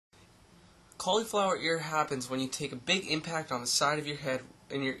Cauliflower ear happens when you take a big impact on the side of your head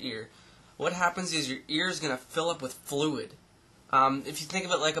in your ear. What happens is your ear is going to fill up with fluid. If you think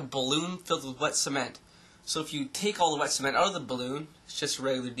of it like a balloon filled with wet cement. So if you take all the wet cement out of the balloon, it's just a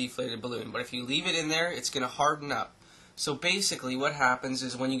regular deflated balloon. But if you leave it in there, it's going to harden up. So basically what happens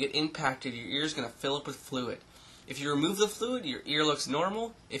is when you get impacted, your ear is going to fill up with fluid. If you remove the fluid, your ear looks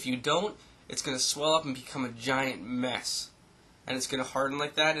normal. If you don't, it's going to swell up and become a giant mess. And it's going to harden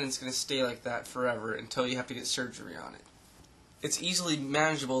like that, and it's going to stay like that forever until you have to get surgery on it. It's easily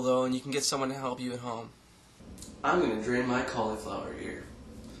manageable though, and you can get someone to help you at home. I'm going to drain my cauliflower ear.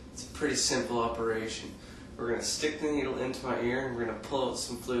 It's a pretty simple operation. We're going to stick the needle into my ear, and we're going to pull out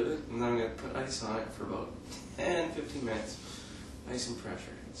some fluid, and then I'm going to put ice on it for about 10-15 minutes. Ice and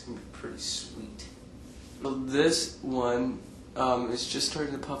pressure. It's going to be pretty sweet. So this one is just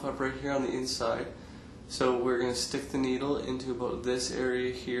starting to puff up right here on the inside. So we're going to stick the needle into about this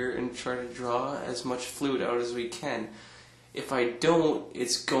area here and try to draw as much fluid out as we can. If I don't,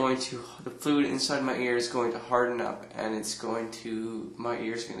 the fluid inside my ear is going to harden up, and my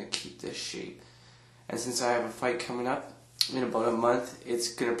ear is going to keep this shape. And since I have a fight coming up in about a month,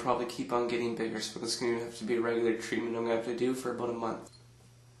 it's going to probably keep on getting bigger, so it's going to have to be a regular treatment I'm going to have to do for about a month.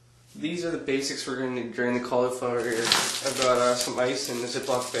 These are the basics we're going to drain the cauliflower ear. I've got some ice in the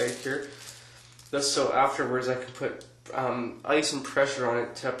Ziploc bag here. That's so afterwards I can put ice and pressure on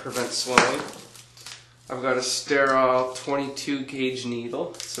it to prevent swelling. I've got a sterile 22 gauge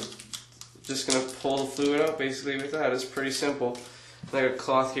needle, so just going to pull the fluid out basically with that. It's pretty simple. And I got a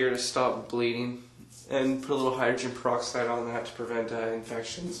cloth here to stop bleeding, and put a little hydrogen peroxide on that to prevent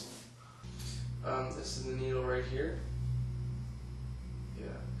infections. This is the needle right here. Yeah.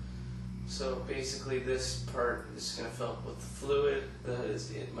 So basically this part is going to fill up with fluid that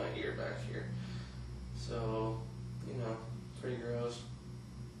is in my ear back here. So, pretty gross,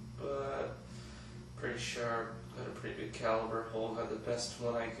 but pretty sharp. Got a pretty big caliber hole. Got the best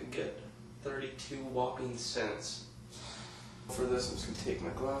one I could get. 32 whopping cents. For this, I'm just going to take my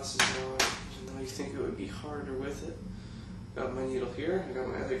glasses off. And now you think it would be harder with it. Got my needle here. I got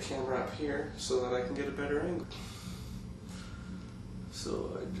my other camera up here so that I can get a better angle.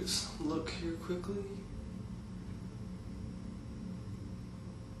 So I just look here quickly.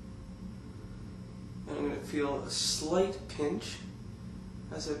 And I'm going to feel a slight pinch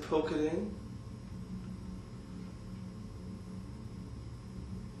as I poke it in.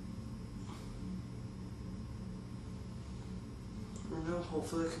 And now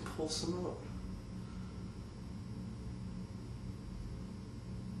hopefully I can pull some out.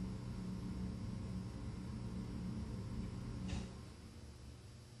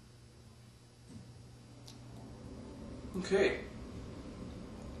 Okay,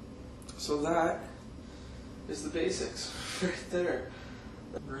 so that is the basics right there.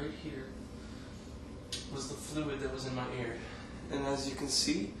 Right here was the fluid that was in my ear, and as you can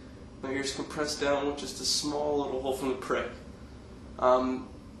see, my ear's compressed down with just a small little hole from the prick.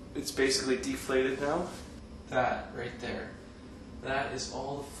 It's basically deflated now. That right there, that is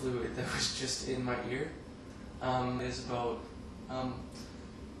all the fluid that was just in my ear.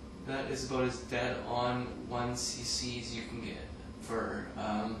 That is about as dead on 1 cc as you can get for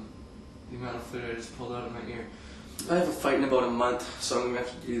the amount of fluid I just pulled out of my ear. I have a fight in about a month, so I'm going to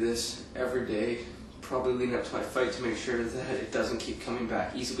have to do this every day, probably leading up to my fight, to make sure that it doesn't keep coming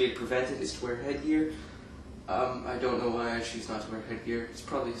back. Easy way to prevent it is to wear headgear. I don't know why I choose not to wear headgear. It's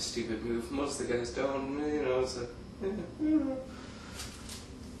probably a stupid move. Most of the guys don't, it's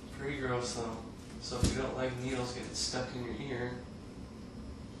pretty gross though. So if you don't like needles getting stuck in your ear,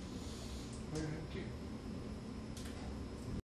 wear headgear.